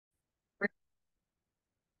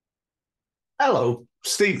Hello,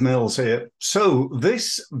 Steve Mills here. So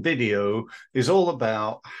this video is all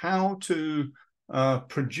about how to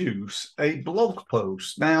produce a blog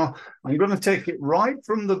post. Now, I'm going to take it right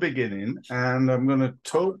from the beginning and I'm going to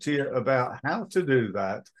talk to you about how to do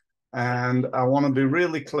that. And I want to be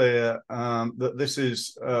really clear that this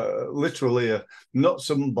is literally a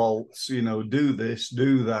nuts and bolts, do this,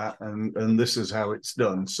 do that, and this is how it's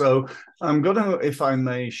done. So I'm going to, if I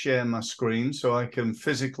may, share my screen so I can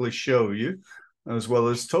physically show you as well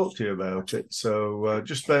as talk to you about it. So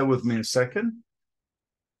just bear with me a second.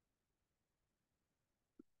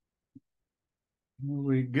 Here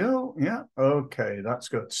we go. Yeah, okay, that's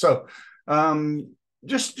good. So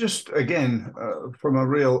just again, from a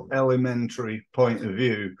real elementary point of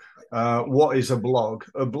view, what is a blog?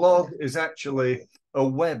 A blog is actually a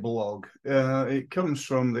weblog. It comes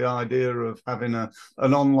from the idea of having an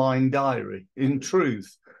online diary. In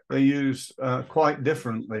truth, they're used quite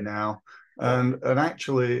differently now. And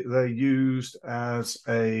actually, they're used as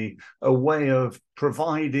a way of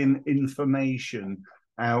providing information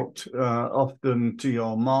out often to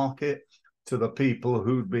your market, to the people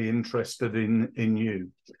who'd be interested in you.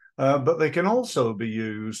 But they can also be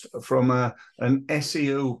used from an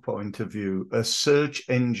SEO point of view, a search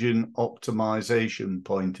engine optimization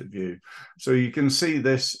point of view. So you can see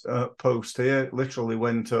this post here, it literally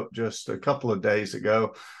went up just a couple of days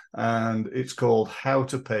ago, and it's called How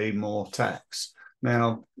to Pay More Tax.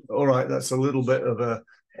 Now, all right, that's a little bit of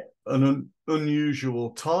an unusual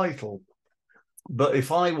title, but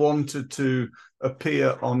if I wanted to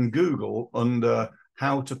appear on Google under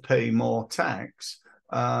how to pay more tax,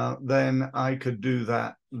 then I could do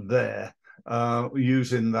that there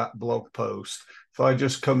using that blog post. If I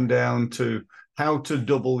just come down to how to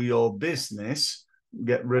double your business,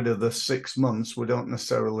 get rid of the 6 months, we don't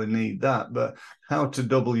necessarily need that, but how to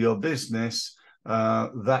double your business,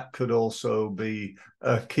 that could also be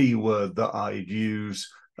a keyword that I'd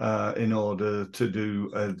use in order to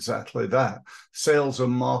do exactly that. Sales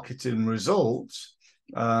and marketing results,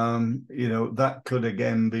 that could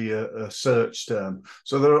again be a search term.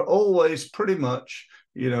 So there are always pretty much,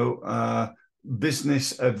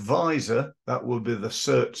 business advisor, that would be the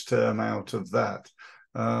search term out of that.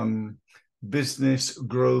 Business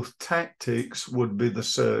growth tactics would be the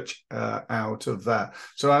search out of that.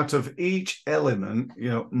 So out of each element,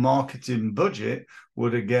 marketing budget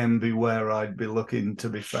would again be where I'd be looking to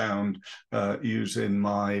be found using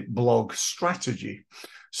my blog strategy.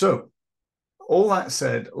 So all that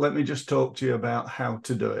said, let me just talk to you about how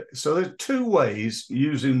to do it. So there are two ways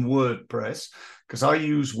using WordPress, because I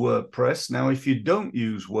use WordPress. Now, if you don't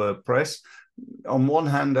use WordPress, on one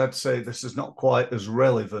hand, I'd say this is not quite as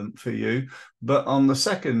relevant for you. But on the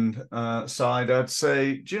second side, I'd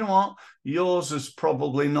say, do you know what? Yours is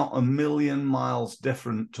probably not a million miles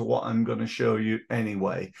different to what I'm going to show you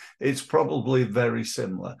anyway. It's probably very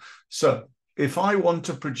similar. So if I want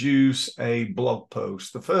to produce a blog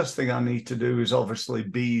post, the first thing I need to do is obviously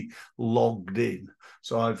be logged in.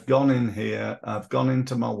 So I've gone in here, I've gone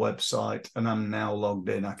into my website, and I'm now logged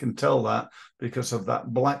in. I can tell that because of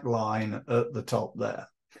that black line at the top there.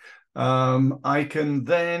 I can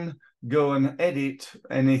then go and edit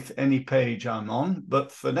any page I'm on,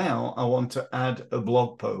 but for now, I want to add a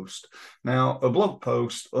blog post. Now, a blog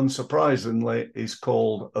post, unsurprisingly, is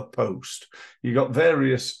called a post. You've got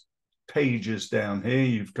various pages down here.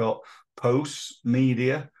 You've got posts,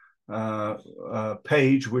 media,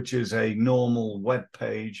 page, which is a normal web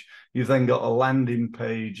page. You've then got a landing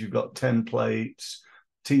page, you've got templates,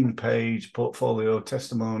 team page, portfolio,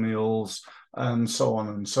 testimonials, and so on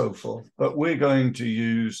and so forth. But we're going to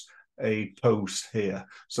use a post here.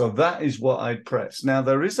 So that is what I'd press. Now,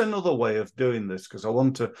 there is another way of doing this because I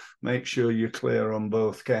want to make sure you're clear on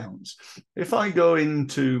both counts. If I go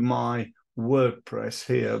into my WordPress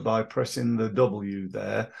here by pressing the W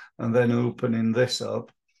there and then opening this up,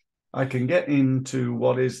 I can get into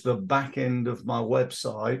what is the back end of my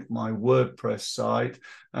website, my WordPress site,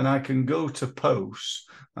 and I can go to posts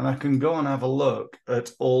and I can go and have a look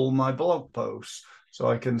at all my blog posts. So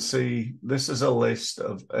I can see this is a list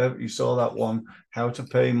of, you saw that one, how to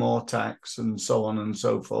pay more tax and so on and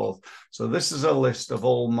so forth. So this is a list of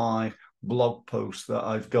all my blog posts that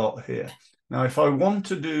I've got here. Now, if I want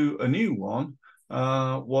to do a new one,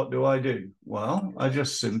 what do? Well, I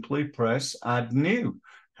just simply press add new.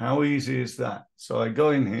 How easy is that? So I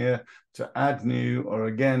go in here to add new, or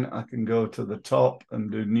again, I can go to the top and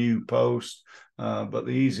do new post, but the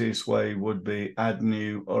easiest way would be add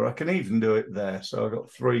new, or I can even do it there. So I've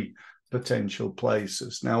got 3 potential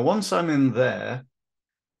places. Now, once I'm in there,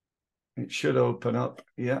 It should open up.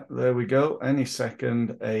 Yeah, there we go. Any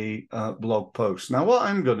second, a blog post. Now, what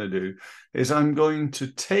I'm going to do is I'm going to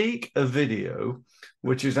take a video,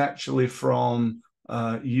 which is actually from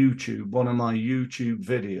YouTube, one of my YouTube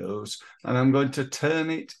videos, and I'm going to turn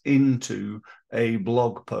it into a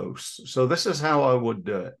blog post. So this is how I would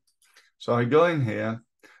do it. So I go in here,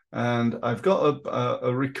 and I've got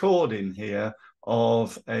a recording here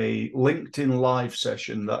of a LinkedIn live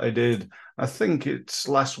session that I did, I think it's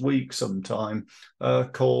last week sometime,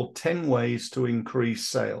 called 10 Ways to Increase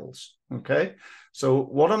Sales. Okay, so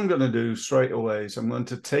what I'm going to do straight away is I'm going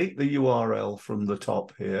to take the URL from the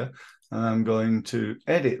top here, and I'm going to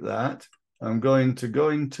edit that. I'm going to go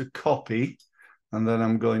into copy, and then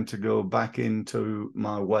I'm going to go back into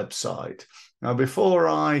my website. Now, before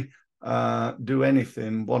I do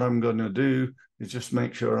anything, what I'm going to do is just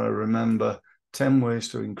make sure I remember 10 ways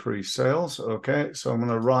to increase sales. Okay, so I'm going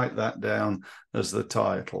to write that down as the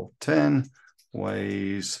title. 10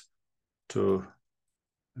 ways to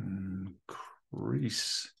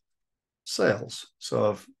increase sales.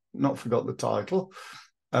 So I've not forgot the title.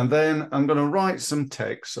 And then I'm going to write some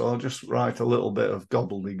text. So I'll just write a little bit of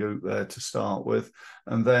gobbledygook there to start with.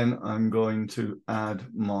 And then I'm going to add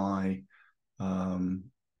my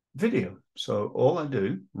video. So all I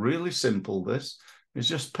do, really simple this, is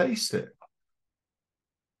just paste it.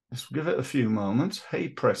 Just give it a few moments. Hey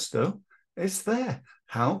presto, it's there.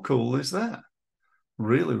 How cool is that?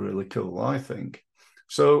 Really, really cool, I think.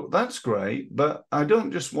 So that's great, but I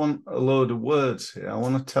don't just want a load of words here. I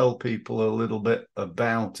want to tell people a little bit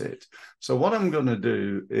about it. So what I'm going to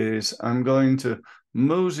do is I'm going to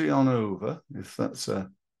mosey on over, if that's a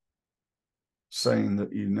saying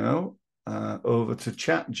that you know, over to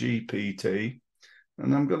ChatGPT,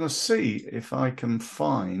 and I'm going to see if I can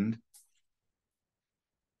find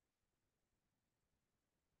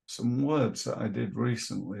some words that I did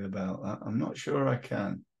recently about that. I'm not sure I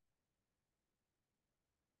can.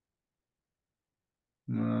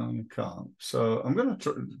 No, I can't. So I'm going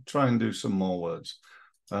to try and do some more words.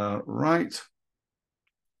 Right.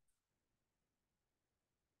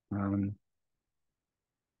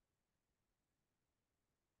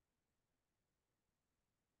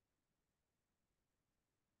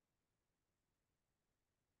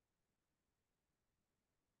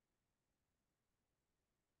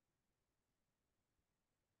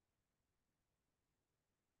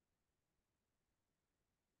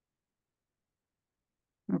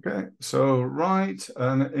 Okay, so write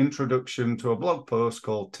an introduction to a blog post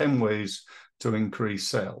called 10 Ways to Increase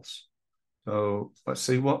Sales. So let's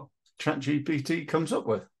see what ChatGPT comes up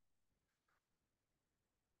with.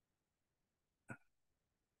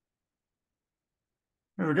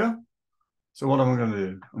 Here we go. So what am I going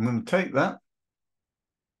to do? I'm going to take that.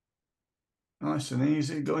 Nice and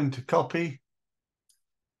easy. Go into copy.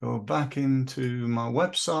 Go back into my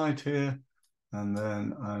website here. And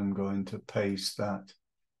then I'm going to paste that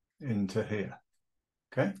into here.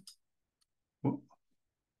 Okay.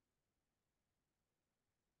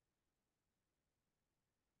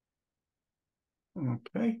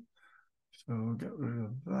 Okay. So we'll get rid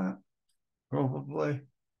of that. Probably.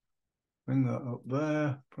 Bring that up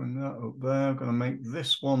there. Bring that up there. I'm going to make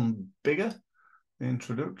this one bigger. The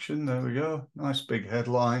introduction. There we go. Nice big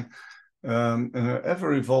headline. In an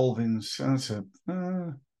ever-evolving sense of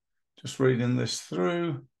just reading this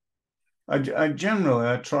through. I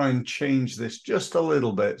generally try and change this just a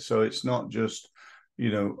little bit so it's not just, you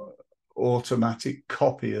know, automatic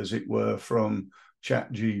copy, as it were, from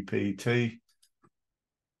ChatGPT.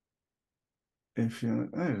 If you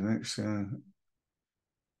next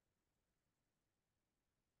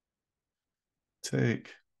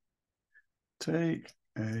take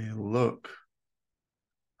a look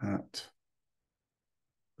at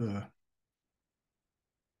the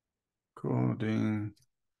recording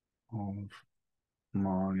of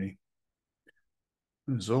my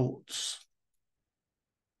results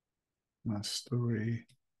mastery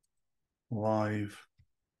live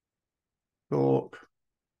talk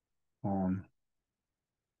on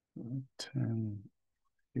 10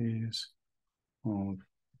 years of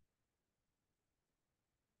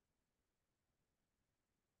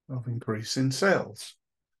increasing sales.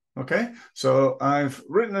 Okay, so I've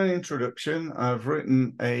written an introduction. I've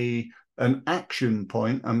written an action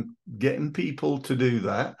point. I'm getting people to do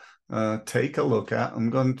that. Take a look at. I'm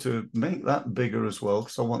going to make that bigger as well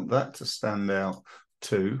because I want that to stand out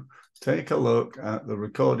too. Take a look at the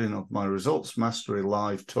recording of my Results Mastery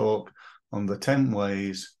live talk on the 10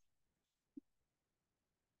 ways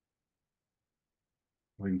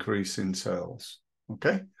of increasing sales.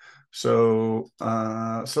 Okay, so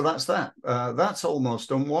so that's that. That's almost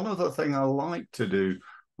done. One other thing I like to do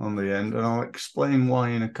on the end, and I'll explain why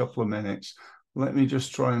in a couple of minutes. Let me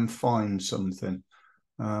just try and find something.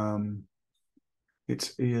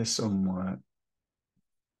 It's here somewhere.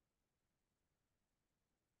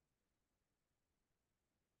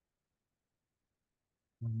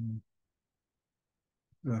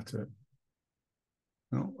 That's it.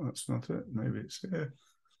 No, that's not it. Maybe it's here.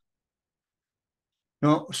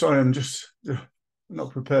 No, sorry, I'm just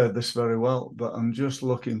not prepared this very well, but I'm just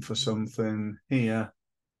looking for something here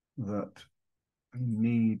that I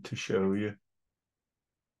need to show you.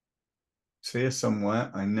 It's here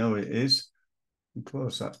somewhere. I know it is. I'll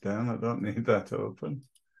close that down. I don't need that open.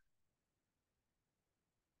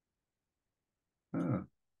 Oh,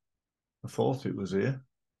 I thought it was here.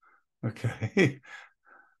 Okay.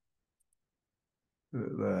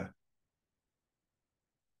 There.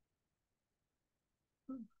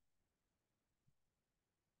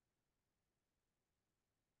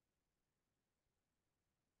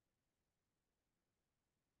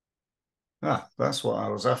 Ah, that's what I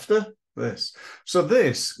was after. This. So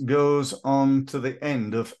this goes on to the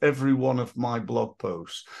end of every one of my blog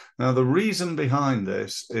posts. Now, the reason behind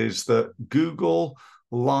this is that Google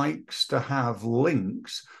likes to have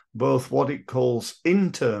links, both what it calls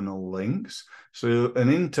internal links. So an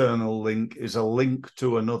internal link is a link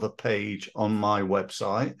to another page on my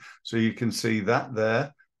website. So you can see that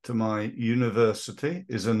there to my university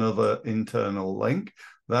is another internal link.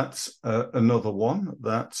 That's another one.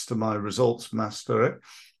 That's to my results mastery.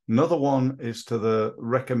 Another one is to the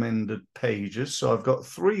recommended pages. So I've got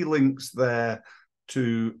 3 links there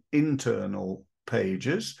to internal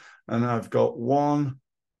pages, and I've got 1,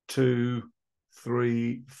 2,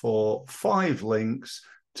 3, 4, 5 links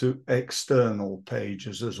to external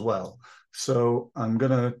pages as well. So I'm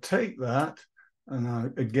going to take that,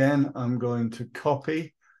 and again, I'm going to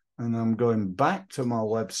copy, and I'm going back to my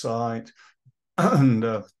website, and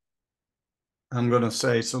I'm going to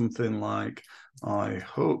say something like, I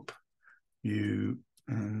hope you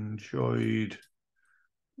enjoyed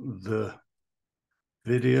the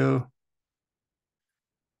video.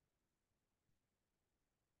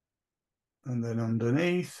 And then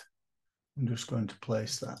underneath, I'm just going to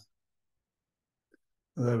place that.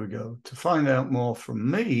 There we go. To find out more from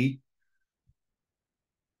me,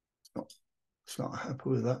 it's not happy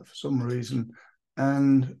with that for some reason.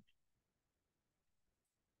 And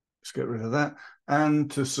let's get rid of that. And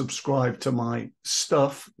to subscribe to my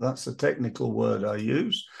stuff, that's a technical word I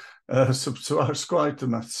use. Subscribe to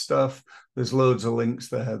my stuff. There's loads of links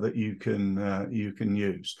there that you can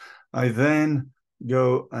use. I then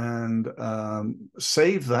go and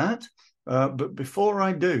save that. But before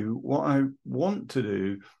I do, what I want to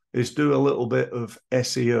do is do a little bit of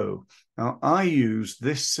SEO. Now, I use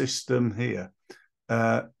this system here,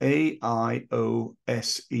 AIOSEO.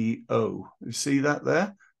 You see that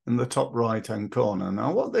there? In the top right-hand corner.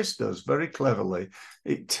 Now, what this does very cleverly,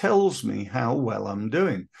 it tells me how well I'm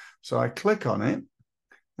doing. So I click on it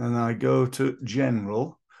and I go to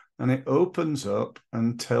General, and it opens up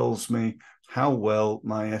and tells me how well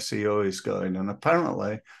my SEO is going. And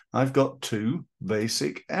apparently I've got 2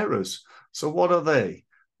 basic errors. So what are they?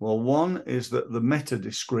 Well, one is that the meta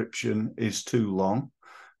description is too long.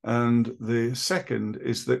 And the second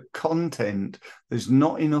is that content, there's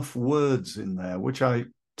not enough words in there, which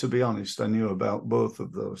to be honest, I knew about both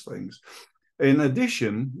of those things. In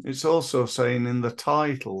addition, it's also saying in the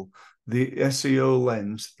title, the SEO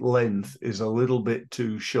length is a little bit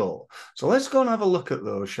too short. So let's go and have a look at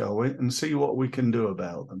those, shall we, and see what we can do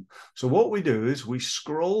about them. So what we do is we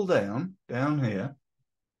scroll down here,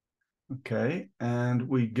 okay, and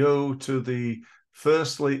we go to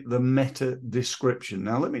firstly, the meta description.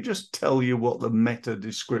 Now, let me just tell you what the meta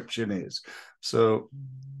description is. So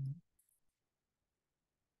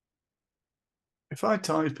if I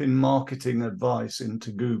type in marketing advice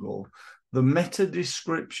into Google, the meta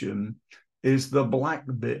description is the black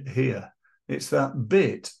bit here. It's that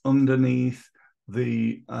bit underneath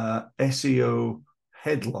the SEO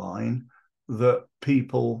headline that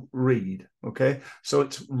people read, okay? So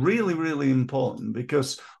it's really, really important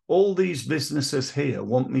because all these businesses here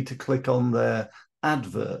want me to click on their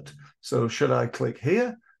advert. So should I click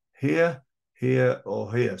here, here, here,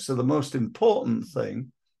 or here? So the most important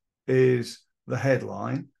thing is the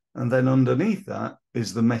headline, and then underneath that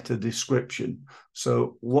is the meta description.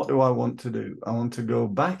 So what do I want to do? I want to go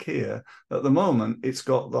back here. At the moment, it's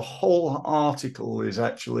got the whole article is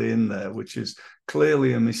actually in there, which is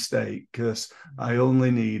clearly a mistake because I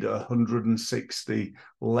only need 160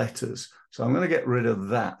 letters. So I'm going to get rid of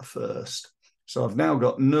that first. So I've now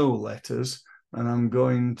got no letters, and I'm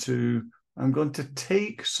going to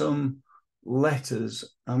take some letters,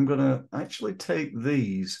 I'm going to actually take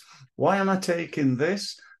these. Why am I taking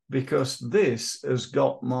this? Because this has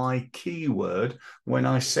got my keyword when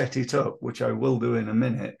I set it up, which I will do in a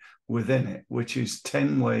minute, within it, which is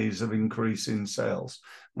 10 ways of increasing sales.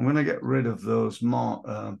 I'm going to get rid of those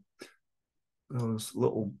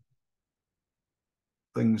little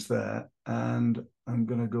things there, and I'm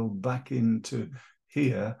going to go back into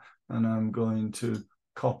here, and I'm going to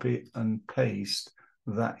copy and paste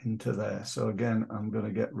that into there. So again, I'm going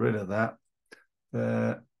to get rid of that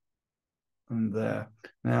there and there.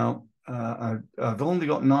 Now, I've only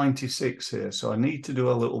got 96 here, so I need to do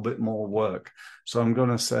a little bit more work. So I'm going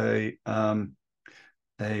to say a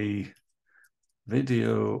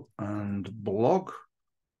video and blog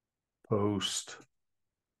post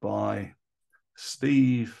by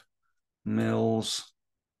Steve Mills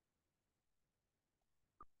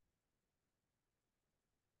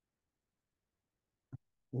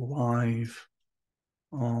live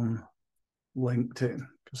on LinkedIn,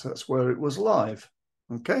 because that's where it was live.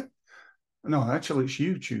 Okay. No, actually it's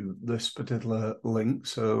YouTube, this particular link.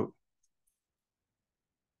 So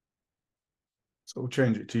we'll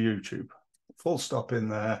change it to YouTube. Full stop in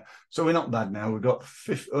there. So we're not bad now. We've got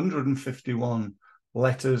 151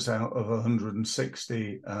 letters out of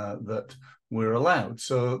 160 that we're allowed.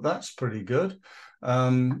 So that's pretty good.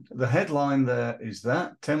 The headline there is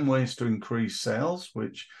that 10 ways to increase sales,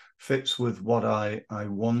 which fits with what I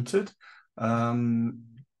wanted.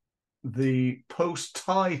 The post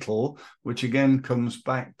title, which again comes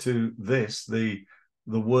back to this, the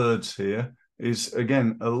words here, is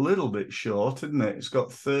again a little bit short, isn't it? It's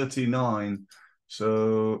got 39.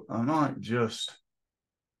 So I might just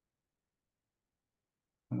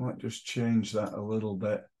change that a little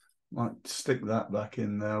bit. Might stick that back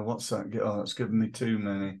in there. What's that? Oh, that's giving me too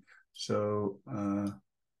many. So I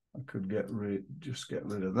could just get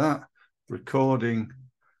rid of that. Recording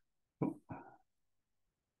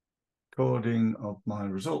of my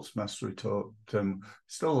results mastery talk.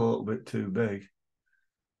 Still a little bit too big.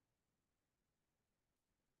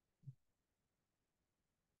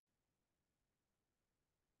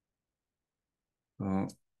 So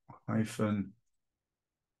hyphen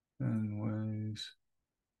 10 ways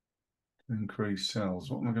to increase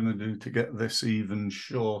sales. What am I going to do to get this even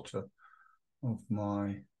shorter of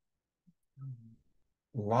my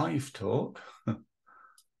live talk?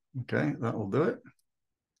 Okay, that'll do it.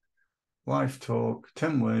 Live talk,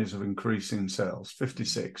 10 ways of increasing sales,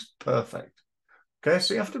 56. Perfect. Okay,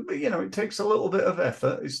 so you have to be, it takes a little bit of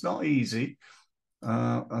effort. It's not easy.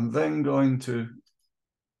 I'm then going to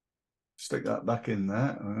stick that back in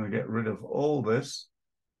there. I'm going to get rid of all this.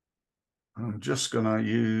 I'm just going to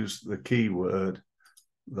use the keyword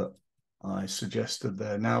that I suggested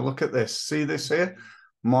there. Now look at this. See this here?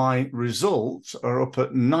 My results are up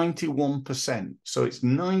at 91%. So it's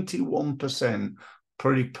 91%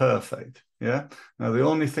 pretty perfect. Yeah. Now the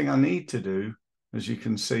only thing I need to do, as you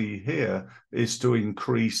can see here, is to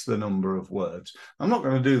increase the number of words. I'm not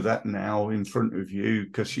going to do that now in front of you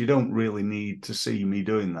because you don't really need to see me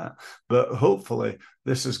doing that. But hopefully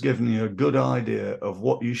this has given you a good idea of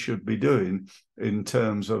what you should be doing in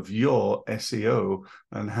terms of your SEO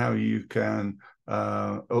and how you can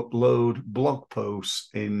upload blog posts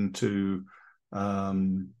into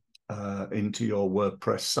your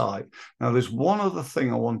WordPress site. Now, there's one other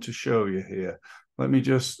thing I want to show you here. Let me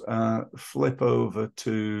just flip over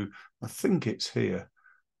to, I think it's here.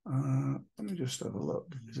 Let me just have a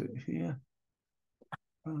look. Is it here?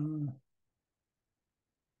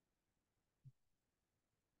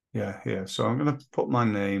 Yeah, here. So I'm going to put my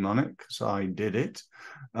name on it because I did it.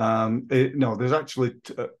 No, there's actually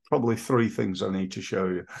probably three things I need to show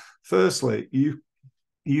you. Firstly, you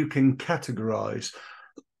can categorize.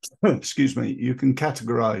 Excuse me, you can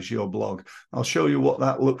categorize your blog. I'll show you what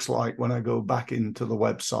that looks like when I go back into the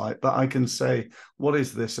website, but I can say, what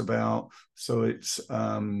is this about? So it's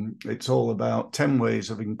all about 10 ways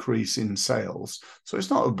of increasing sales. So it's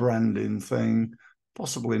not a branding thing,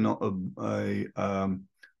 possibly not a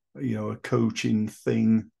coaching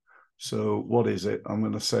thing. So what is it? I'm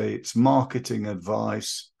going to say it's marketing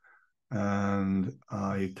advice, and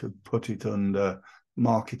I could put it under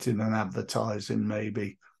marketing and advertising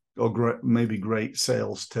maybe, or maybe great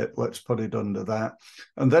sales tip. Let's put it under that.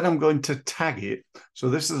 And then I'm going to tag it. So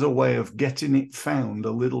this is a way of getting it found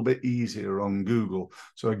a little bit easier on Google.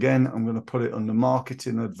 So again, I'm going to put it under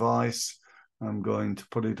marketing advice. I'm going to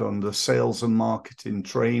put it under sales and marketing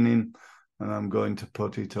training. And I'm going to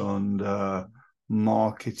put it on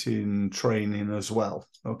marketing training as well.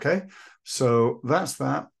 Okay, so that's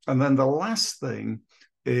that. And then the last thing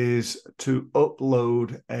is to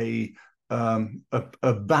upload a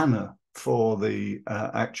banner for the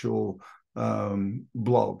actual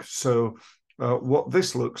blog. So what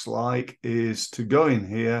this looks like is to go in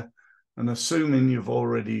here, and assuming you've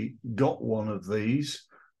already got one of these,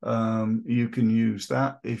 you can use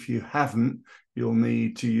that. If you haven't, you'll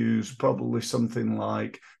need to use probably something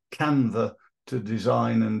like Canva to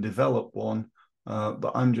design and develop one.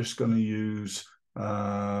 But I'm just going to use,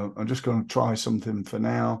 I'm just going to try something for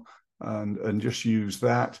now and just use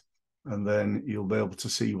that. And then you'll be able to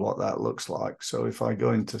see what that looks like. So if I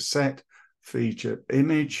go into set, feature,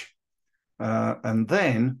 image, and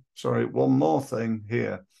then, sorry, one more thing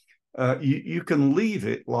here. You can leave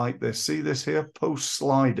it like this. See this here, post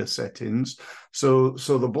slider settings. So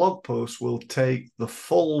the blog post will take the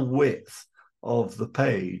full width of the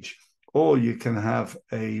page, or you can have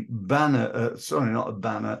a banner, sorry, not a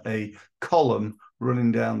banner, a column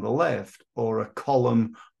running down the left or a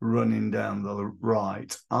column running down the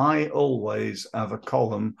right. I always have a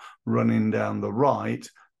column running down the right,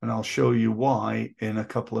 and I'll show you why in a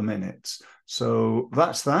couple of minutes. So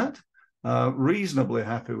that's that. Reasonably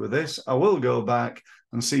happy with this. I will go back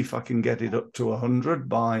and see if I can get it up to 100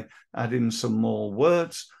 by adding some more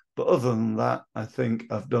words. But other than that, I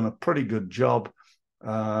think I've done a pretty good job,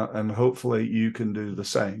 and hopefully you can do the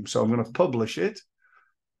same. So I'm going to publish it.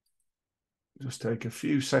 Just take a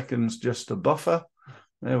few seconds just to buffer.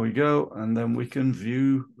 There we go. And then we can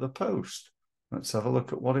view the post. Let's have a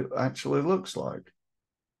look at what it actually looks like.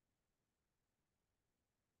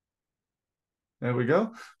 There we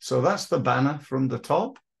go. So that's the banner from the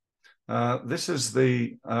top. This is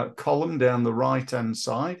the column down the right-hand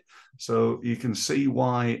side. So you can see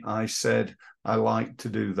why I said I like to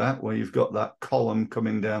do that, where you've got that column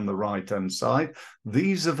coming down the right-hand side.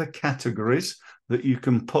 These are the categories that you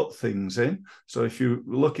can put things in. So if you're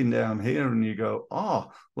looking down here and you go,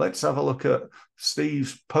 oh, let's have a look at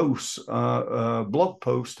Steve's posts, blog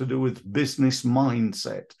post to do with business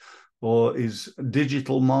mindset, or his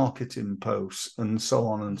digital marketing posts, and so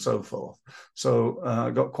on and so forth. So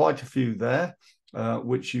I've got quite a few there,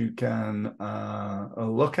 which you can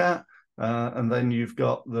look at. And then you've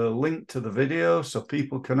got the link to the video, so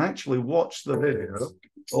people can actually watch the video,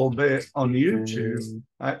 albeit on YouTube,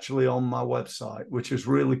 actually on my website, which is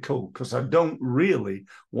really cool, because I don't really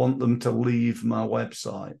want them to leave my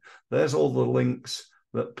website. There's all the links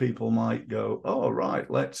that people might go, oh, right,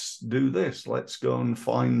 let's do this. Let's go and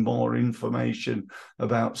find more information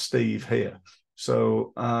about Steve here.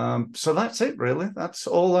 So, so that's it, really. That's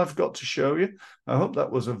all I've got to show you. I hope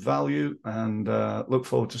that was of value, and look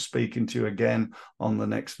forward to speaking to you again on the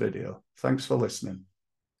next video. Thanks for listening.